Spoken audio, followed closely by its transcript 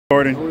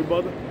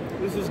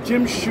This is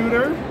Jim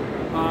Shooter,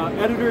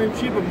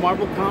 editor-in-chief of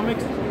Marvel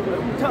Comics.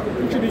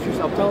 Introduce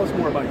yourself. Tell us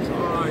more about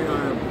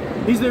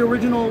yourself. He's the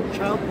original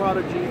child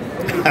prodigy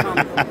of the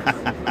comic book.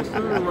 I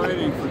started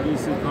writing for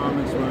DC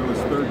Comics when I was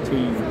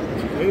 13.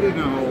 They didn't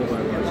know how old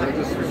I was. I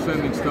just was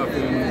sending stuff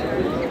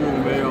in through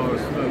the mail.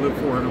 I lived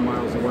 400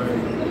 miles away.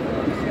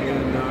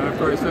 And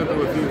after I sent them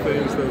a few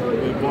things,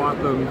 they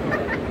bought them.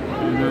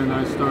 And then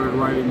I started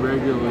writing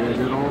regularly. I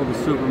did all the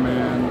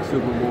Superman,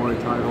 Superboy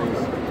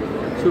titles.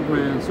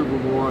 Superman,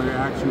 Superboy,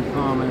 Action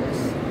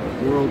Comics,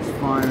 World's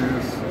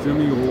Finest,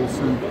 Jimmy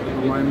Olsen.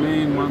 My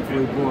main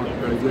monthly book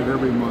that I did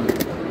every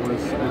month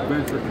was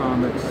Adventure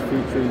Comics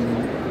featuring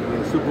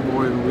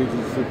Superboy and the Legion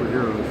of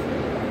Superheroes.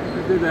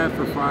 I did that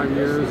for 5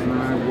 years, and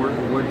then I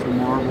went to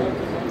Marvel,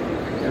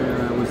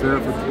 and I was there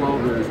for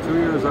 12 years. 2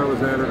 years I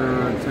was editor,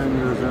 and 10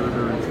 years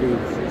editor-in-chief.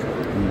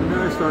 And then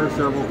I started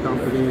several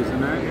companies,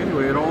 and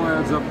anyway, it all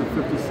adds up to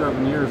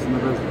 57 years in the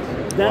business.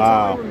 That's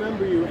how I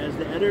remember you, as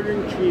the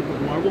editor-in-chief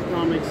of Marvel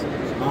Comics,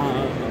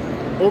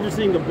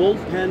 overseeing the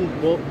Bullpen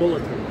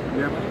Bulletin.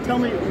 Yep. Tell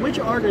me, which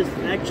artists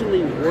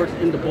actually work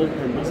in the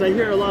Bullpen? Because I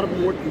hear a lot of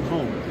them work from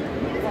home.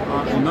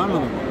 None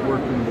of them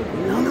work in the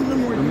Bullpen. None of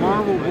them work The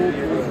Marvel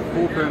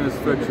Bullpen is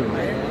fictional.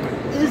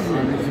 Is it?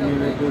 I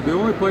mean, the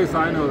only place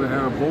I know that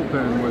had a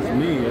bullpen was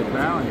me at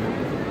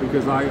Valiant.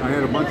 Because I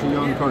had a bunch of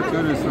young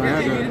cartoonists, and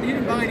I had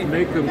to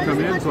make them come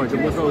in so I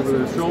could look over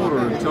their shoulder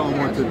and tell them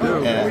what to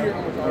do.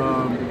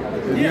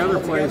 And the other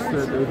place,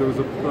 there was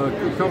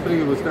a company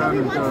that was down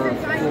in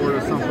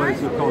Florida, someplace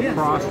called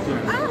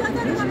CrossGen,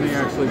 and they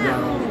actually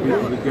got all the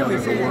people together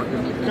to work.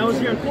 That was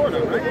here in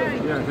Florida, right?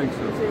 Yeah, I think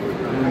so.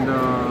 And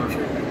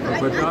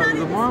but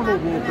the Marvel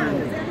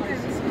Bullpen,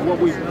 what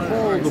we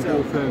called the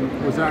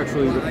bullpen was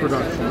actually the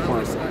production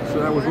part. So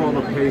that was all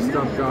the paste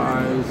up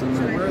guys and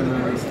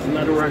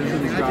the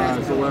directions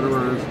guys, the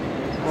letterers,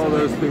 all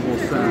those people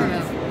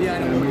sat.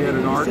 And we had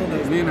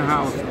an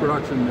in-house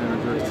production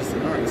manager.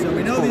 So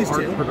we know these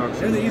art two.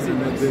 production. They're the easy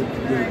ones.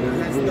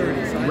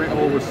 And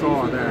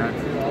oversaw that.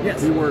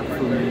 Yes. He worked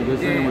for me. His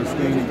name was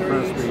Danny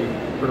Crespi,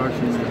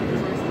 production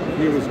manager.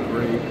 He was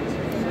great.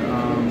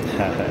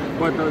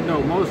 But no,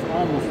 almost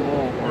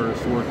all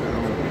artists work at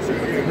home.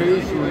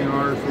 Occasionally an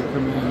artist would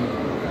come in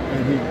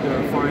and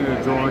he'd find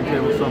a drawing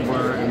table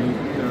somewhere and he'd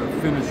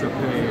finish a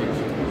page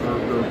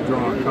or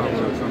draw a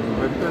cover or something.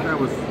 But that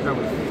was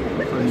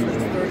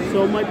unusual.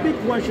 So my big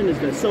question is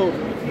this. So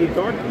the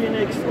Dark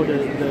Phoenix, or the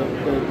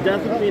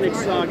Death of Phoenix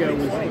saga,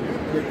 was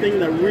the thing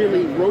that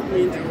really wrote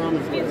me into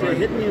comics. It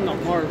hit me in the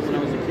heart when I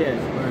was a kid.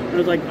 And I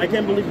was like, I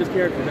can't believe this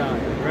character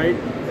died, right?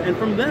 And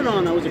from then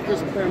on, I was a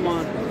Chris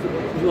Claremont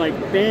like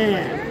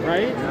fan,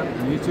 right?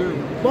 Yeah, me too.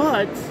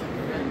 But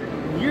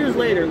years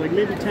later, like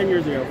maybe 10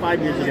 years ago, 5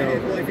 years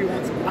ago,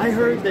 I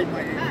heard that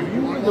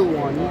you were the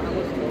one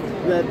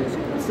that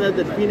said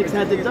that Phoenix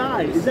had to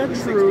die. Is that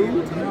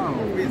true?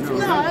 No, it's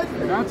not.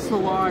 That's the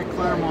lie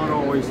Claremont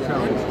always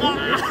tells.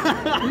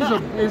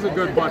 He's a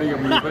good buddy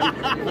of mine,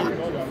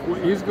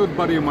 but he's a good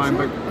buddy of mine,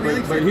 but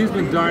he's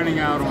been dining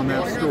out on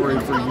that story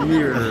for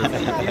years.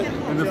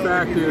 And the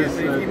fact is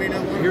that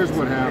here's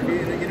what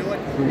happened.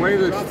 The way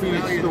the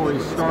Phoenix story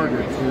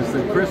started is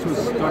that Chris was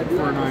stuck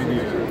for an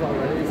idea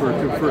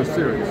for a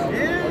series.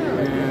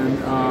 And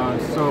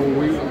so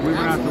we went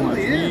out to lunch,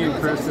 me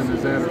and Chris and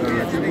his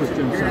editor, I think it was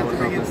Jim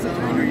Salicrup at the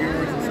time.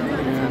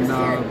 And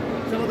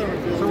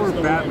so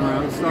we're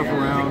batting stuff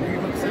around.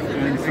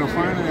 And so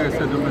finally I said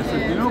to him, I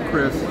said, you know,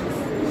 Chris,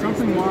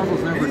 something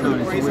Marvel's never done.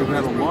 He said, we've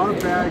had a lot of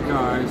bad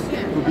guys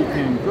who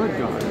became good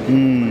guys.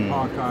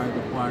 Hawkeye,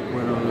 the Black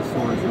Widow, the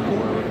Swordsman, or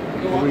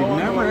whatever. But we've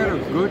never had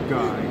a good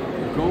guy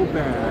go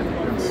bad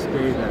and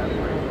stay that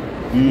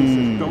way. He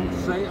says, don't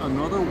say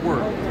another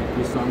word.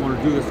 He said, I'm going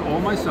to do this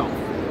all myself.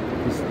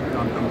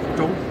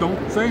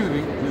 Don't say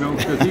anything, you know,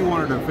 because he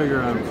wanted to figure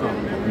it out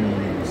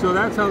himself. So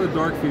that's how the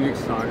Dark Phoenix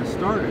saga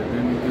started.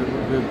 And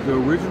the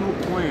original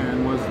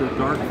plan was that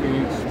Dark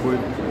Phoenix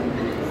would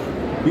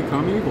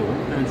become evil,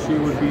 and she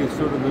would be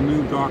sort of the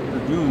new Doctor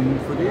Doom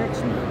for the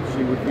X-Men.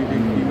 She would be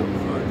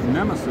the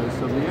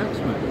nemesis of the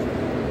X-Men.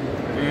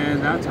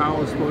 And that's how it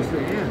was supposed to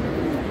end.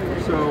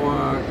 So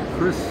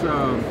Chris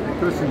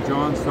and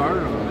John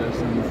started on this,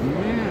 and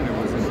man, it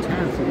was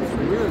intense. It was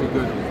really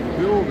good.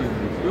 Building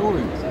and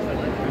building.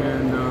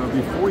 And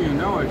before you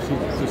know it, she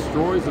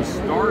destroys a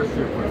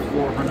starship with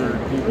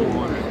 400 people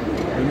on it.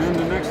 And then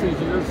the next thing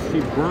she does,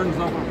 she burns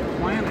up a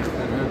planet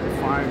that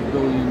had 5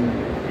 billion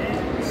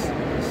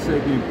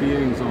sapient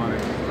beings on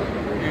it.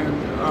 And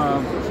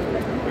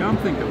I'm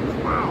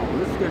thinking, wow,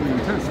 this is getting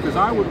intense. Because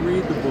I would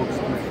read the books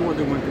before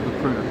they went to the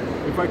printer.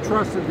 If I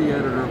trusted the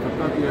editor, if I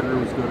thought the editor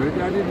was good,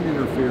 I didn't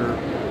interfere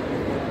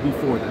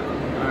before that.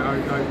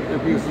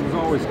 Because it was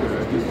always good.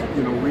 I just,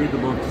 read the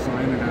book,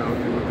 sign it out,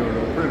 and it would go to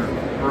the printer.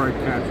 Or I'd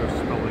catch a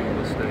spelling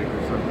mistake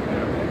or something.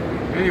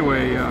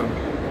 Anyway,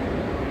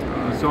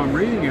 so I'm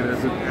reading it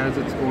as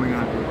it's going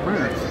on to the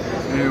printer.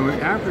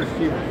 And after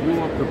she blew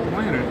up the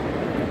planet,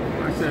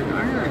 I said,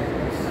 I gotta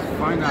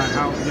find out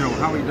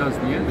how he does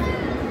the ending.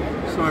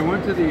 So I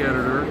went to the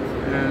editor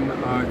and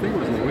I think it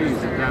was Louise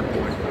at that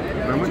point.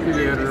 I went to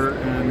the editor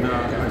and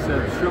I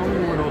said, show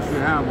me what else you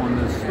have on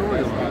this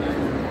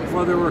storyline.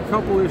 Well, there were a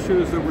couple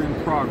issues that were in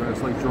progress,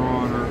 like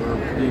drawn or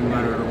being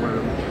lettered or whatever.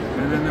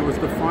 And then there was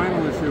the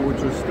final issue,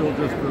 which was still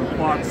just the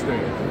plot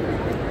stage.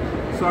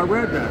 So I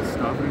read that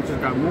stuff, and it just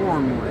got more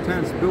and more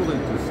intense, building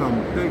to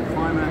some big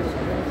climax.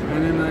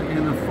 And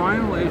in the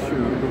final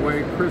issue, the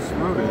way Chris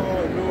wrote it,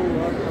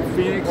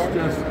 Phoenix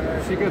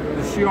she gets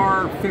the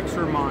Shi'ar fix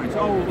her mind.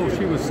 Oh,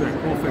 she was sick,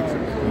 we'll fix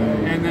it.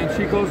 And then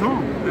she goes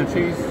home, and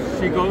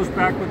she goes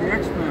back with the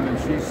X-Men, and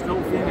she's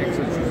still Phoenix,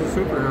 and she's a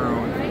superhero.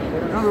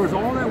 In other words,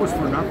 all that was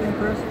for nothing,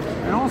 Chris.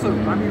 And also,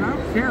 I mean, I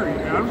don't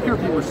care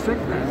if you were sick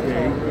that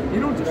day. You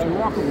don't just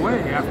walk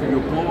away after you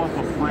blow up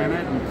a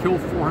planet and kill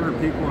 400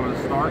 people on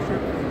a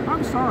starship.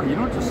 I'm sorry, you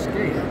don't just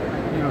skate.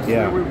 So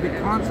there would be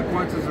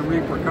consequences and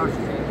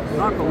repercussions.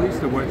 Not the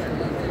least of which,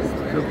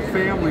 the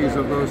families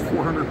of those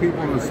 400 people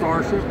on the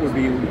starship would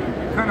be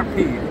kind of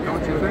peeved,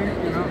 don't you think?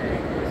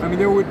 I mean,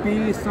 there would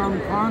be some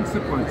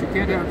consequence. You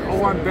can't have,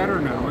 oh, I'm better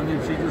now, and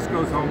then she just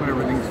goes home and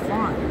everything's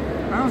fine.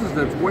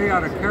 That's way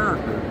out of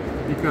character,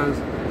 because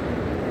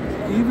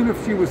even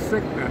if she was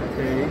sick that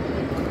day,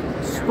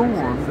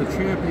 Storm, the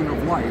champion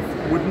of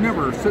life, would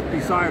never sit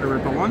beside her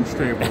at the lunch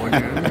table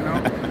again,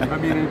 I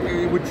mean,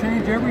 it would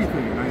change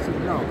everything. And I said,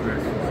 no,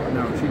 Chris,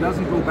 no, she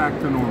doesn't go back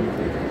to normal.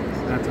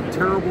 That's a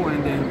terrible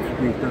ending.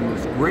 We've done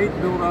this great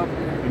build-up,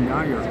 and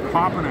now you're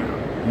copping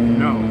out.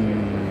 No.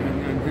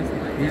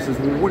 And he says,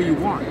 well, what do you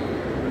want?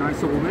 And I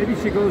said, well, maybe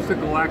she goes to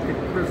galactic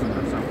prison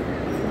or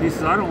something. He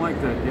says, I don't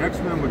like that. The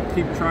X-Men would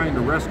keep trying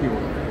to rescue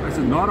her. I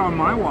said, not on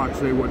my watch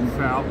they wouldn't,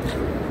 pal.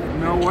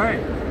 No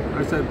way.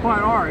 I said,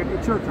 but all right,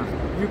 it's your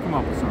time. You come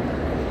up with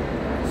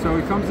something. So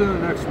he comes in the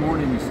next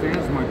morning, he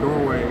stands in my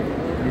doorway,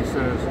 and he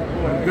says,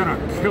 I'm gonna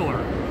kill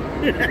her.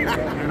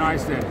 And I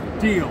said,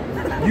 deal.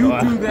 You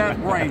do that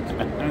right,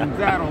 and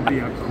that'll be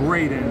a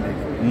great ending.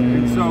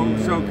 And so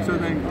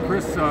then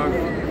Chris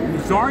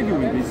was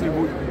arguing with me. He said,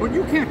 well, but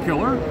you can't kill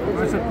her. And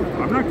I said,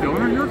 I'm not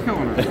killing her, you're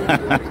killing her.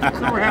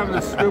 So we're having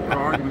this stupid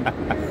argument.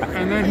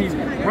 And then he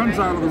runs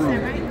out of the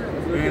room.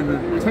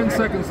 And 10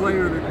 seconds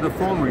later, the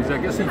phone rings. I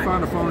guess he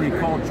found a phone and he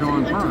called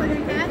John Byrne.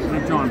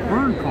 And John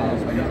Byrne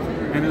calls me,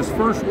 and his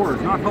first words,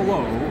 not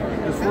hello,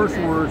 his first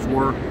words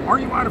were, are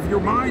you out of your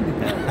mind?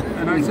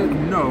 And I said,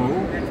 no,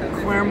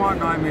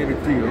 Claremont and I made a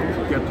deal,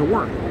 get to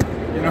work.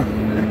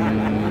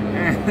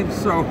 And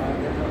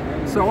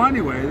so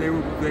anyway,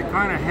 they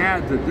kind of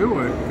had to do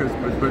it,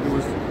 but it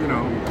was,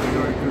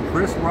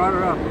 Chris brought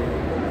it up.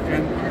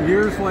 And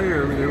years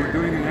later, they were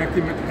doing an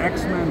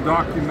X-Men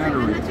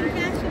documentary.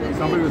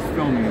 Somebody was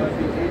filming it,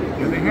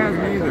 and they had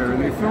me there,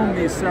 and they filmed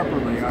me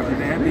separately. I mean,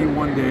 they had me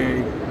one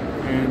day,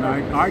 and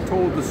I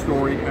told the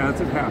story as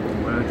it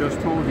happened, what I just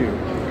told you.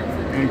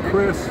 And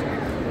Chris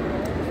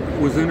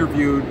was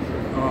interviewed,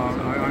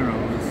 I don't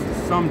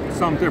know,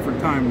 some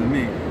different time than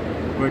me,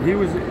 but he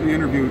was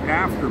interviewed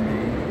after me,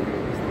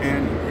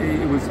 and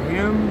it was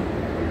him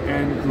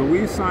and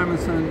Louise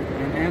Simonson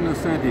and Ann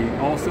Nocenti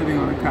all sitting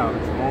on a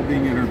couch, all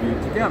being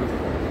interviewed together.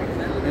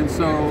 And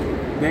so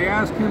they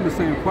asked him the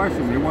same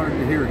question. They wanted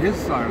to hear his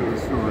side of the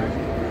story.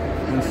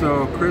 And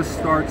so Chris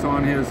starts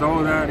on his,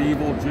 oh, that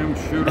evil Jim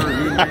Shooter,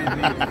 he made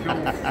me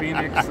kill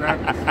Phoenix.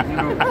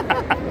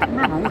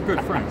 Remember, we're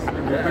good friends.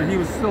 But he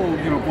was still,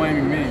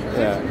 blaming me.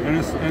 Yeah.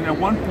 And at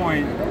one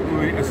point,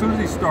 as soon as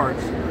he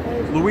starts,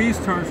 Louise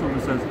turns to him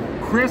and says,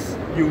 Chris,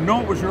 you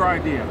know it was your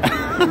idea.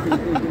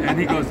 And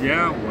he goes,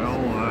 yeah, well,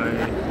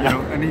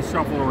 and he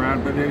shuffled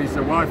around. But then he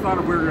said, well, I thought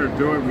if we were going to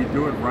do it, we'd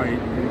do it right.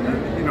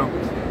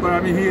 But I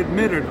mean, he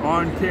admitted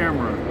on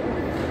camera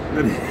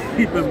that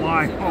he'd been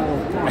lying all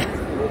along.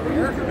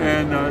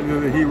 And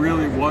that he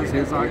really was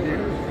his idea.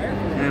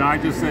 And I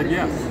just said,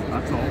 yes,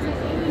 that's all.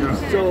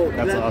 So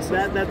that's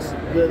awesome.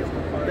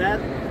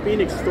 That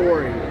Phoenix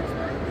story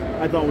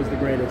I thought was the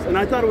greatest. And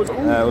I thought it was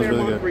only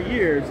Claremont for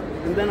years.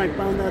 And then I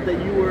found out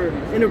that you were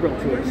integral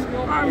to it.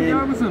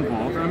 I was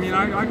involved. I mean,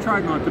 I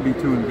tried not to be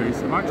too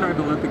invasive. I tried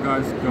to let the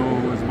guys go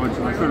as much as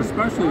I could,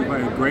 especially if I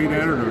had great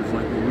editors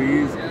like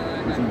Louise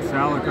or Jim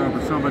Salica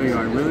or somebody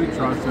I really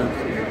trusted.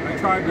 I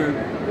tried to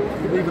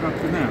leave it up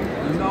to them.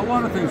 And a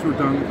lot of things were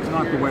done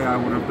not the way I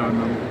would have done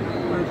them.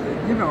 But,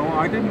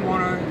 I didn't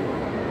want to,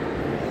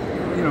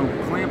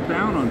 clamp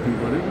down on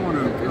people. I didn't want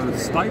to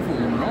stifle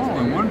them at all.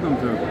 I wanted them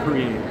to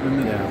create.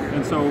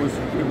 And so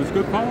it was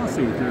good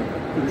policy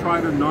to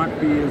try to not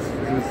be as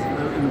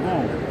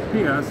involved.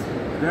 P.S.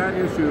 That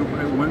issue,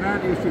 when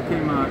that issue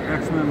came out,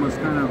 X-Men was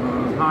kind of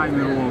a high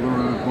middle of the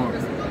road book.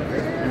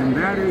 And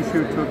that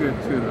issue took it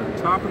to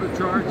the top of the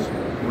charts,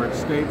 where it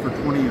stayed for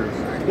 20 years.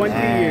 20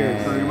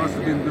 years. So you must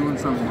have been doing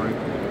something right.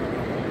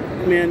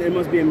 Man, it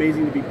must be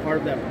amazing to be part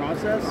of that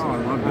process. Oh, I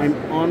love it. I'm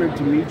honored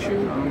to meet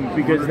you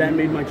because that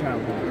made my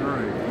childhood. All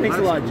right. Thanks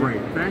a lot, Jim.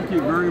 Great. Thank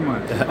you very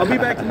much. I'll be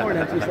back tomorrow and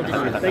have some stuff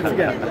to do. Thanks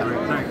again. All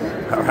right,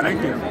 thanks. All right.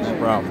 Thank you. No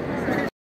problem.